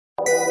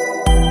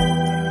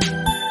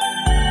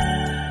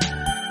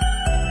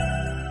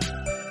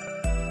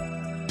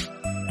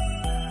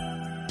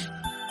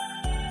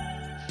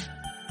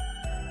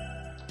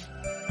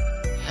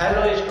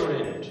Hello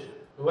student,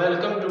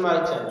 welcome to my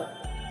channel.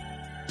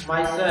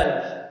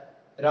 Myself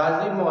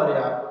Rajiv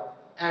Maurya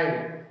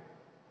and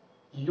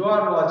you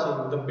are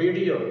watching the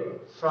video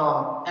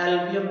from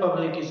LBM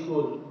Public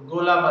School,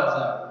 Gola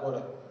Bazar,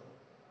 Gorakhpur.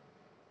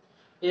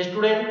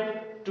 Student,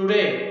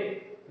 today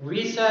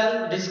we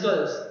shall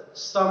discuss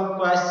some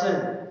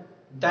questions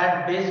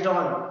that based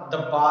on the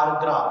bar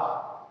graph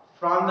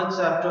from the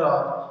chapter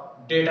of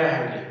data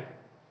handling.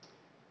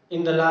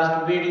 In the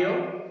last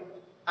video,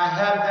 I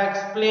have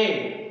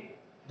explained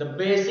the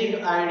basic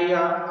idea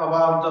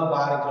about the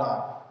bar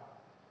graph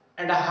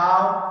and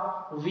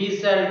how we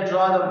shall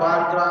draw the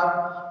bar graph,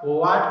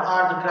 what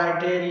are the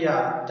criteria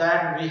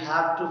that we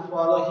have to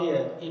follow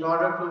here in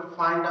order to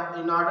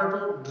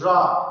draw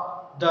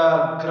the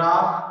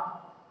graph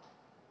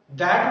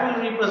that will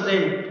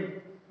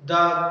represent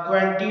the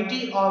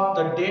quantity of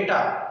the data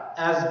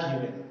as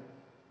given.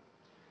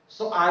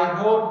 So I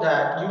hope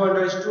that you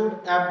understood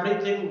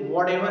everything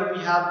whatever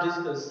we have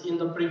discussed in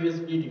the previous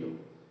video.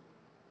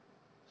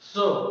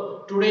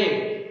 So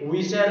today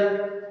we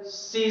shall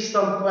see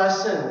some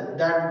questions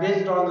that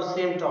based on the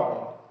same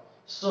topic.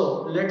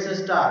 So let's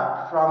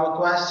start from a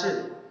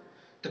question.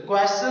 The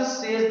question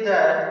says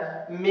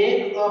that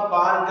make a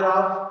bar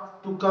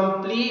graph to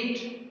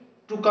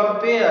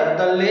compare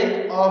the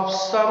length of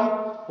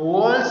some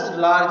world's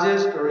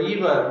largest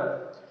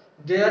river,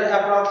 their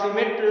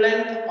approximate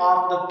length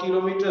of the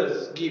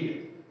kilometers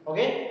given.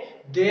 Okay,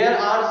 there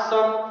are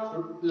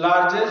some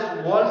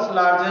world's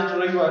largest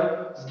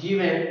river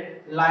given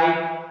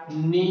like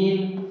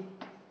Nile,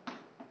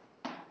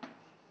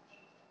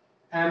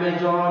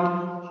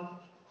 Amazon,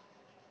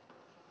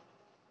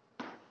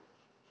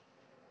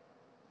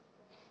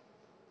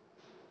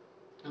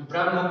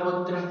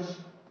 Brahmaputra.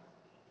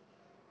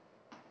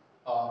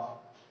 uh,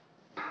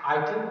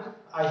 I think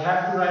I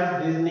have to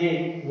write this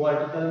name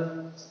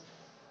vertical.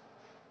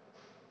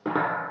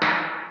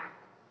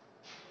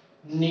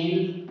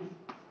 Nile,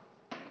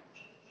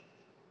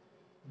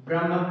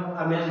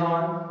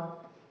 Amazon,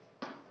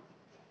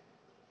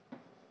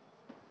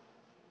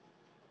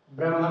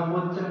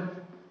 Brahmaputra,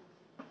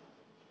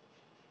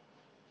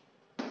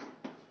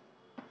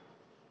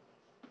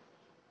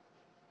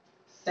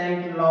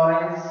 Saint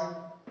Lawrence,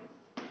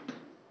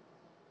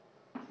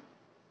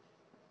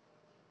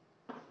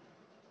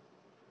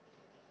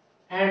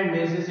 and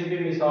Mississippi,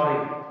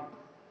 Missouri.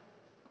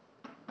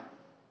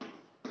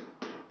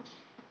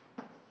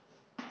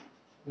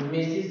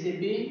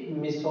 Mississippi,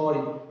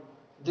 Missouri.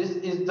 This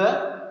is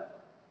the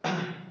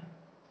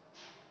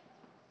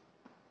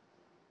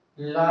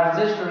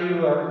largest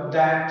river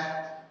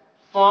that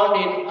found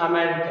in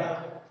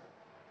America.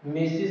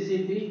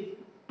 Mississippi,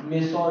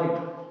 Missouri.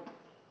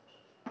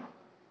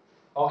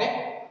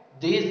 Okay,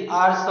 these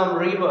are some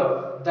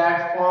rivers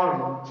that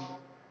found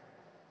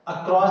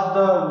across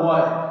the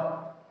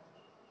world.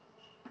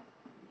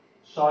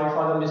 Sorry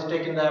for the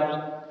mistake in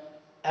the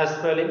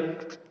spelling.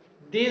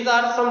 These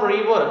are some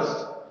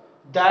rivers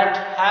that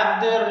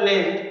have their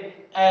length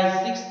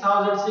as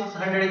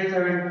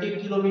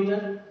 6,670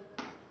 kilometers.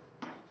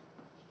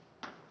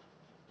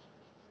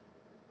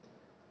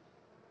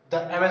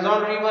 The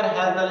Amazon River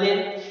has the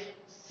length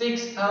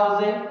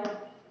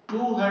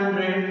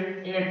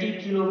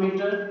 6,280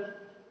 kilometers.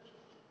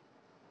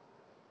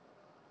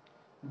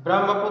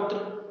 Brahmaputra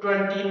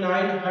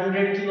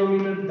 2,900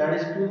 kilometers, that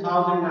is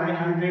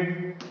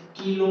 2,900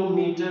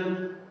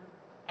 kilometers,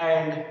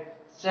 and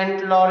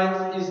Saint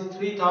Lawrence is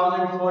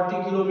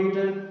 3,040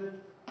 kilometers,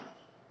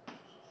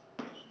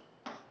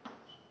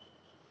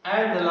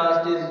 and the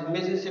last is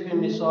Mississippi,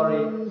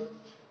 Missouri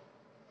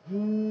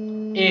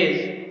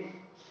is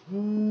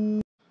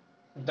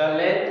the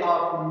length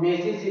of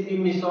Mississippi,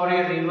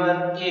 Missouri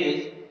river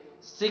is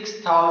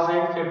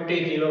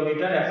 6,050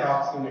 kilometers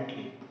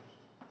approximately.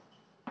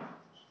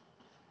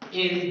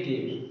 Is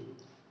given.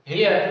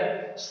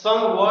 Here,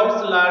 some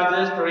world's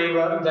largest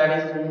river, that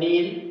is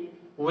Nile,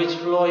 which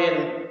flow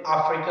in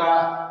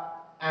Africa,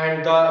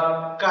 and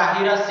the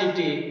Kahira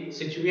city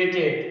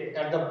situated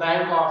at the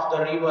bank of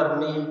the river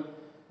Nile,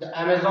 the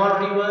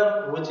Amazon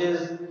river, which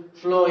is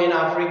flow in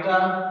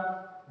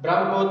Africa,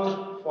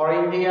 Brahmaputra for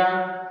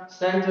India,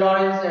 Saint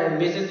Lawrence and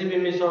Mississippi,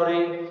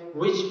 Missouri,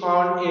 which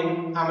found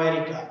in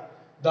America.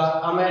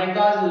 The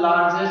America's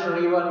largest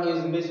river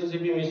is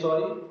Mississippi,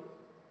 Missouri.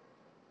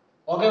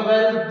 Okay,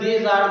 well,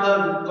 these are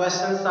the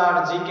questions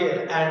are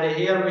GK, and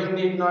here we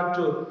need not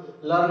to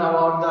learn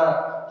about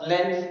the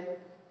length.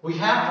 We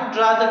have to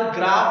draw the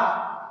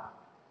graph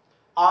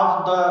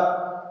of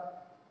the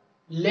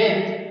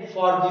length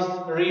for this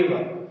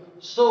river.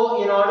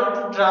 So, in order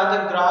to draw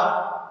the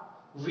graph,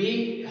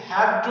 we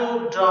have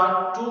to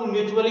draw two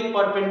mutually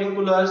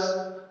perpendicular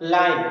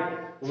lines,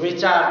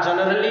 which are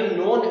generally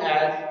known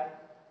as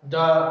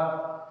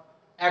the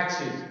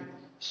axis.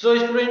 So,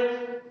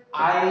 student,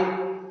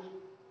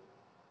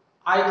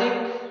 I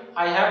think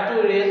I have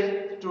to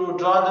erase to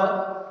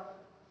draw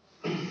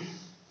the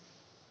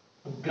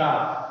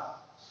graph.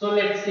 So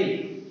let's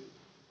see.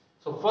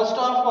 So first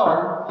of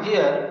all,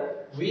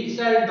 here we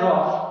shall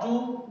draw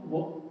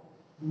two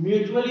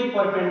mutually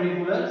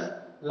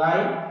perpendicular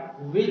line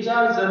which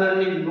are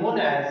generally known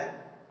as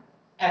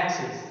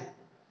axes.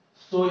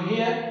 So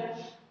here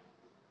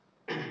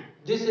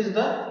this is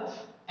the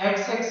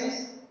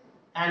x-axis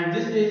and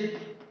this is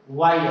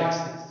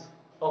y-axis.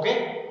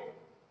 Okay,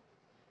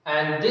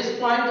 and this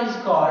point is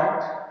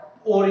called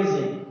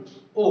origin,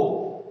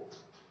 O.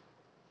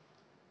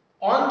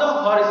 On the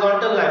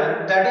horizontal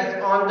line, that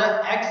is on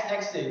the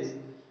x-axis,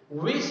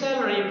 we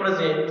shall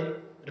represent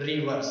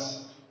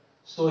rivers.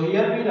 So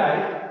here we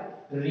write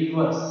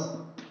rivers.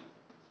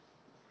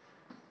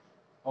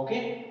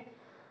 Okay,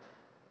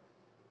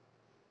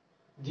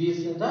 this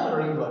is the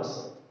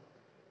rivers.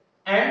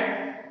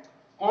 And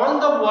on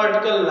the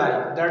vertical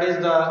line, that is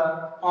the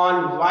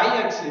on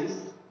y-axis,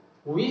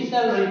 we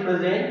shall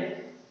represent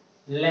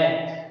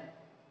length.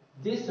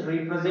 This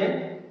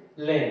represent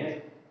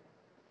length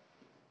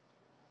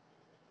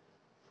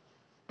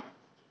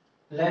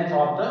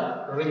of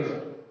the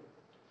river.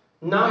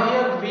 Now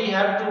here we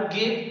have to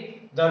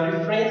give the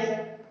reference.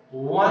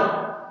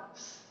 1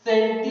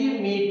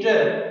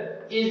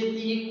 centimeter is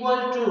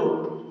equal to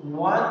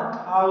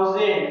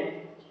 1000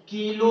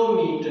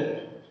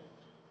 kilometer.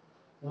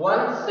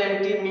 1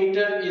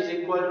 centimeter is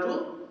equal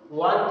to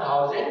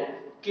 1000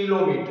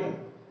 kilometer.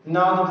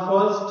 Now the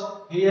first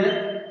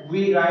here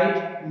we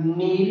write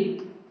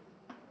Nile.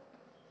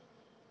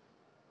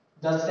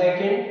 The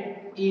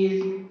second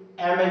is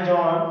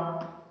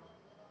Amazon.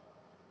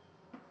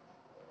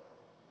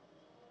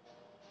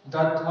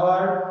 The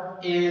third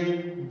is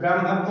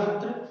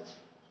Brahmaputra.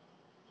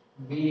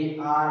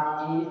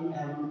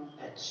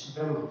 B-R-E-M-H.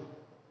 Brahma.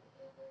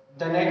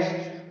 The next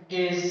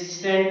is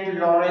Saint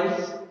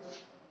Lawrence.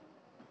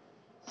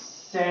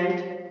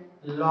 Saint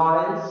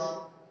Lawrence.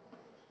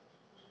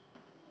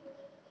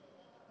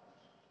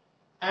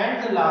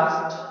 And the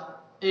last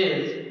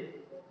is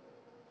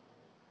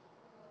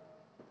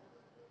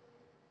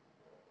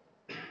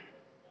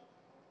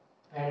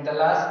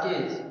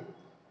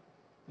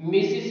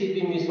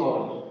Mississippi,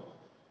 Missouri.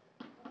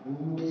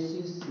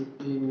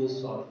 Mississippi,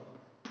 Missouri.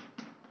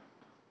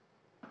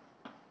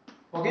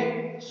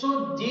 Okay,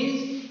 so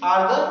these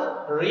are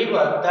the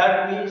river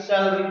that we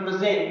shall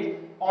represent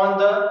on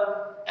the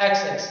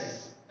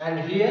x-axis, and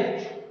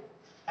here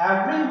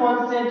every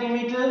 1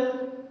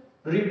 centimeter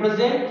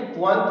represent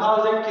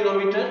 1000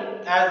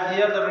 kilometer, as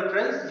here the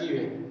reference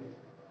given.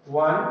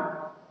 1,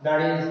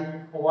 that is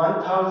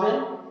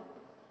 1000,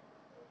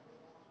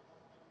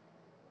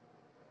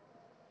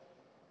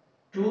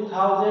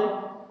 2000,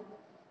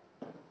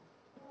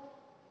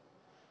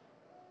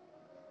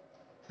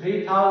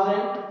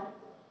 3000,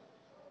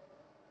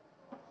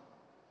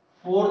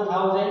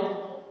 4000,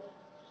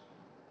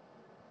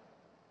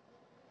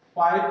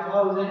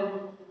 5000,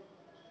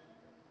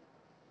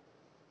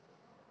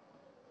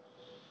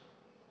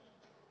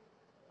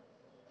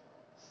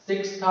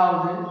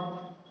 6000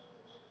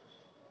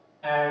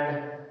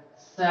 and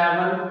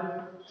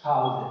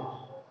 7000.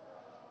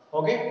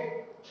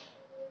 Okay,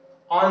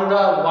 on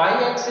the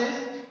y-axis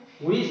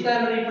we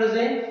shall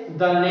represent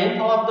the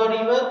length of the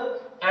river,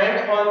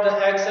 and on the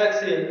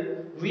x-axis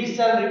we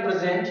shall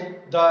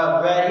represent the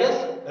various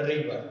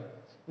river.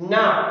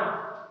 Now,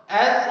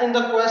 as in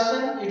the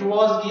question it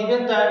was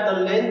given that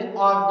the length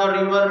of the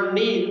river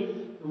Nile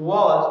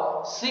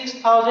was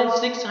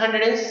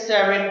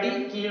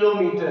 6670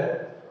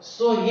 kilometer.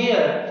 So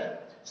here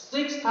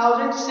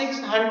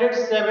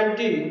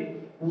 6670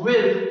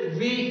 will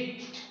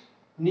be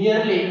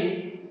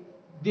nearly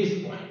this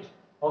point.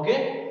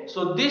 Okay,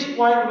 so this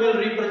point will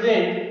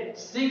represent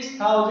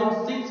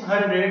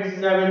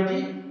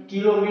 6670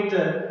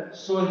 kilometer.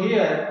 So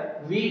here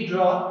we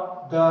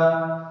draw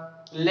the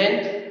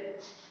length.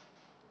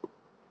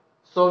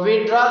 So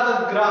we draw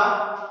the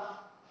graph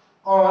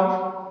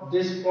on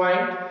this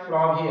point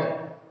from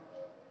here,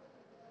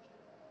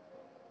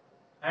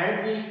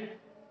 and we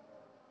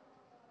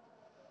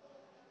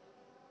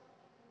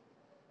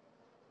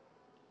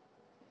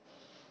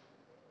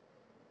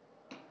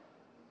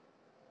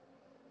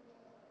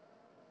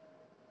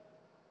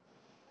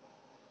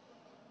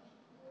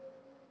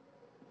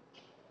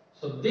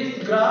so this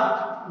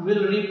graph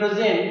will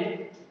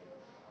represent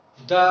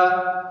the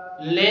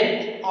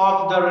length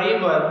of the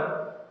river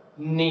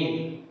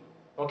Nile.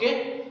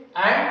 Okay,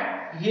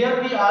 and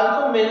here we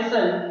also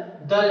mention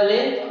the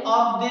length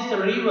of this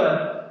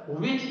river,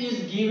 which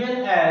is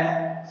given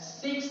as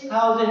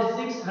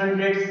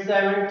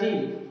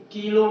 6670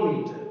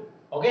 kilometer.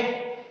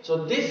 Okay,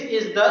 so this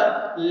is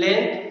the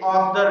length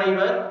of the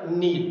river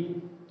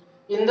Nile.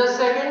 In the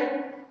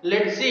second,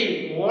 let's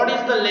see what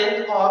is the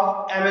length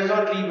of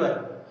Amazon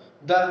river.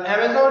 The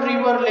Amazon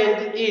river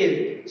length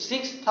is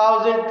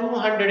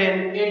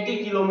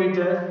 6280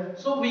 kilometers.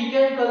 So we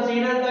can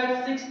consider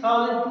that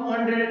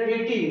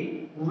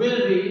 6280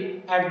 will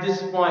be at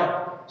this point.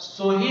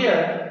 So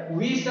here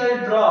we shall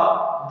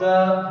draw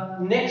the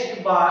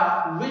next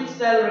bar which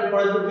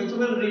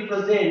will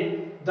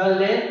represent the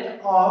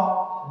length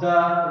of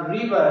the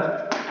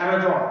river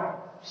Amazon.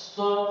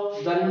 So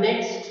the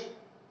next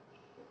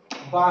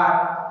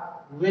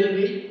bar will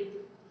be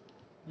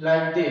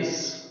like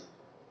this.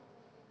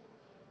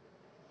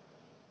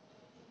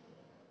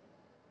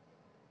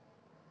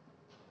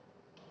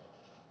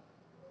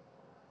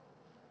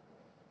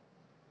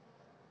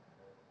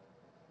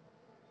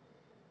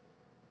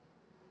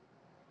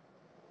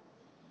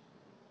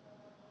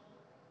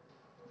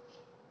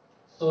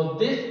 So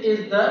this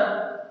is the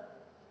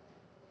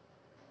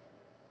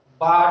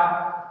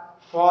bar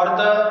for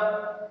the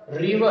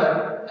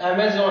river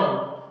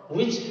Amazon,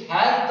 which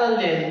has the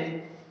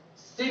length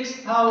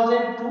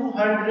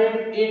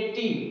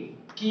 6280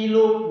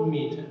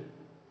 kilometer.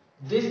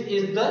 This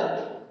is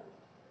the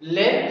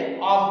length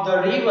of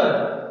the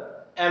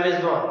river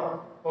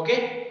Amazon.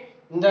 Okay.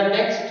 The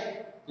next,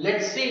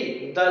 let's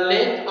see the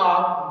length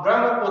of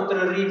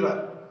Brahmaputra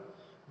river.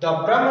 The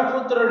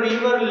Brahmaputra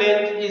river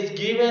length is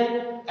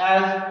given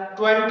as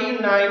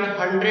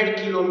 2900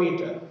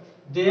 kilometer.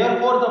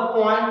 Therefore, the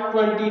point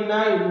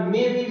 29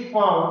 may be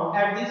found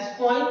at this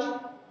point.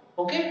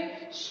 Okay.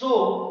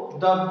 So, the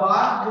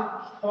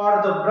bar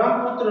for the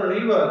Brahmaputra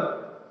river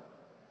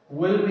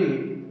will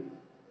be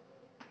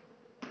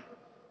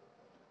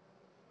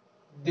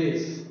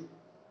this.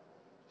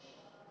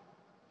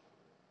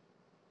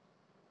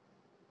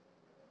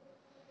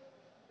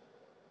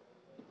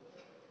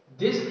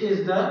 This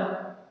is the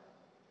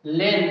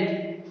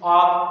length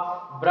of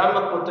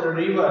Brahmaputra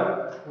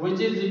river, which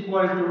is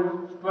equal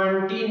to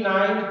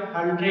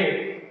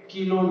 2900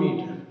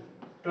 kilometer.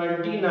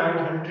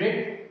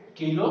 2900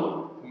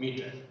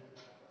 kilometer.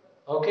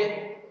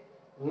 Okay.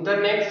 The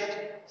next,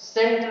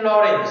 St.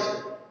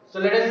 Lawrence. So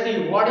let us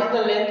see what is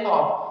the length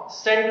of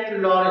St.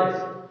 Lawrence.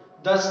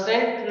 The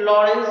St.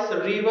 Lawrence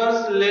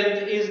river's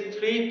length is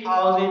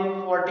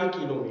 3040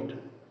 kilometer.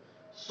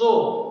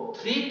 So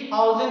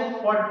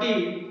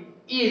 3040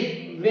 is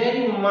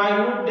very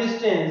minute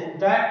distance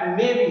that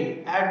may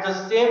be at the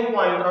same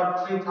point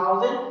of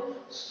 3000.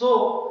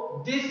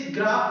 So this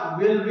graph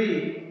will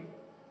be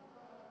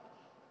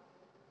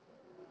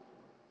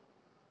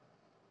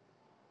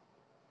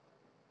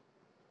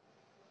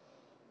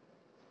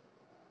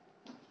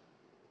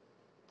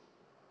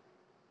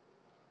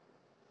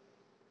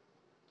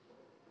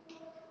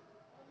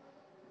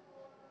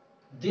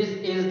this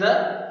is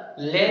the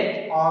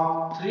length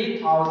of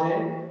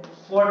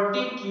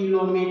 3040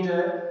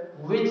 kilometer,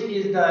 which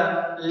is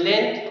the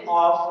length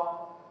of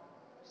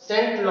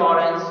St.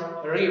 Lawrence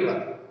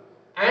River.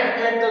 And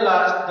at the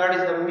last, that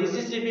is the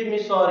Mississippi,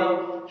 Missouri,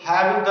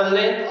 having the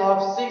length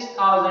of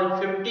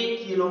 6050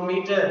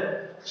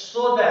 kilometer.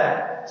 So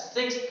that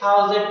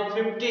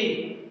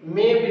 6050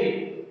 may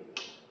be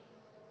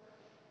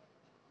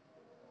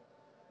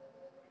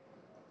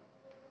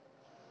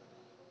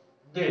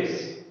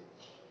this.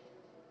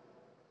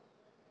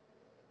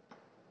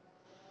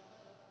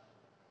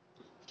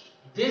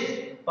 This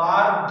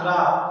bar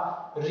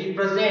graph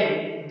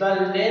represents the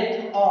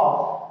length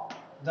of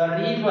the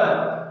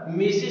river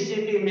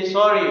Mississippi,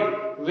 Missouri,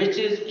 which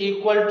is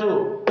equal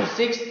to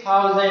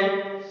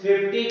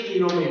 6050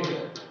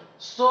 kilometer.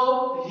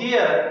 So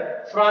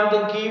here from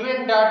the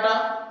given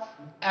data,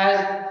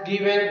 as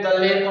given, the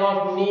length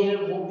of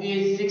Nile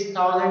is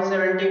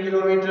 6070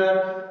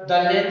 kilometer,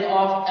 the length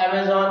of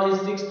Amazon is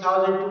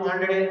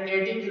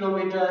 6280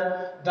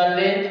 kilometer, the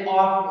length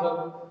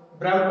of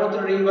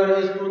Brahmaputra river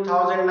is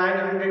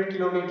 2900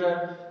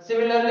 kilometer.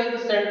 Similarly, the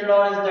St.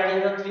 Lawrence, that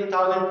is the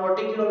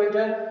 3040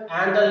 kilometer,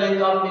 and the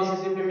length of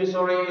Mississippi,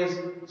 Missouri is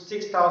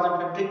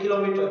 6050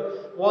 kilometer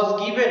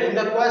was given in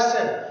the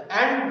question,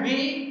 and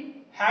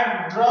we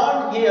had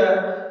drawn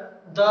here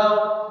the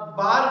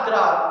bar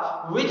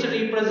graph which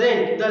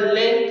represent the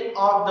length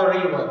of the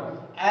river.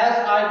 As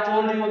I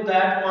told you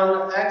that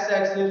on the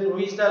x-axis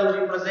we shall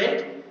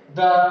represent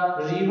the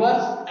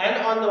rivers,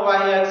 and on the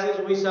y-axis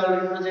we shall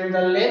represent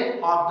the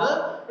length of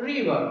the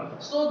river.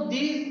 So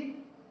these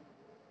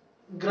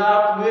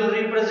graph will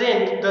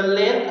represent the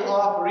length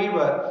of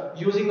river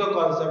using the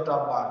concept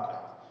of bar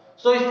graph.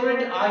 So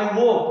student, I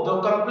hope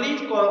the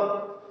complete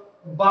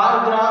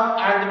bar graph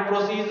and the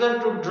procedure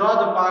to draw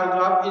the bar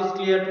graph is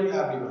clear to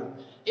everyone.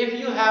 If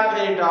you have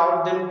any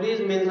doubt, then please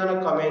mention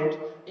a comment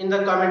in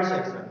the comment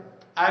section.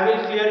 I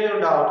will clear your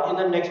doubt in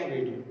the next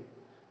video.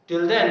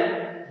 Till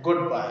then,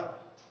 goodbye.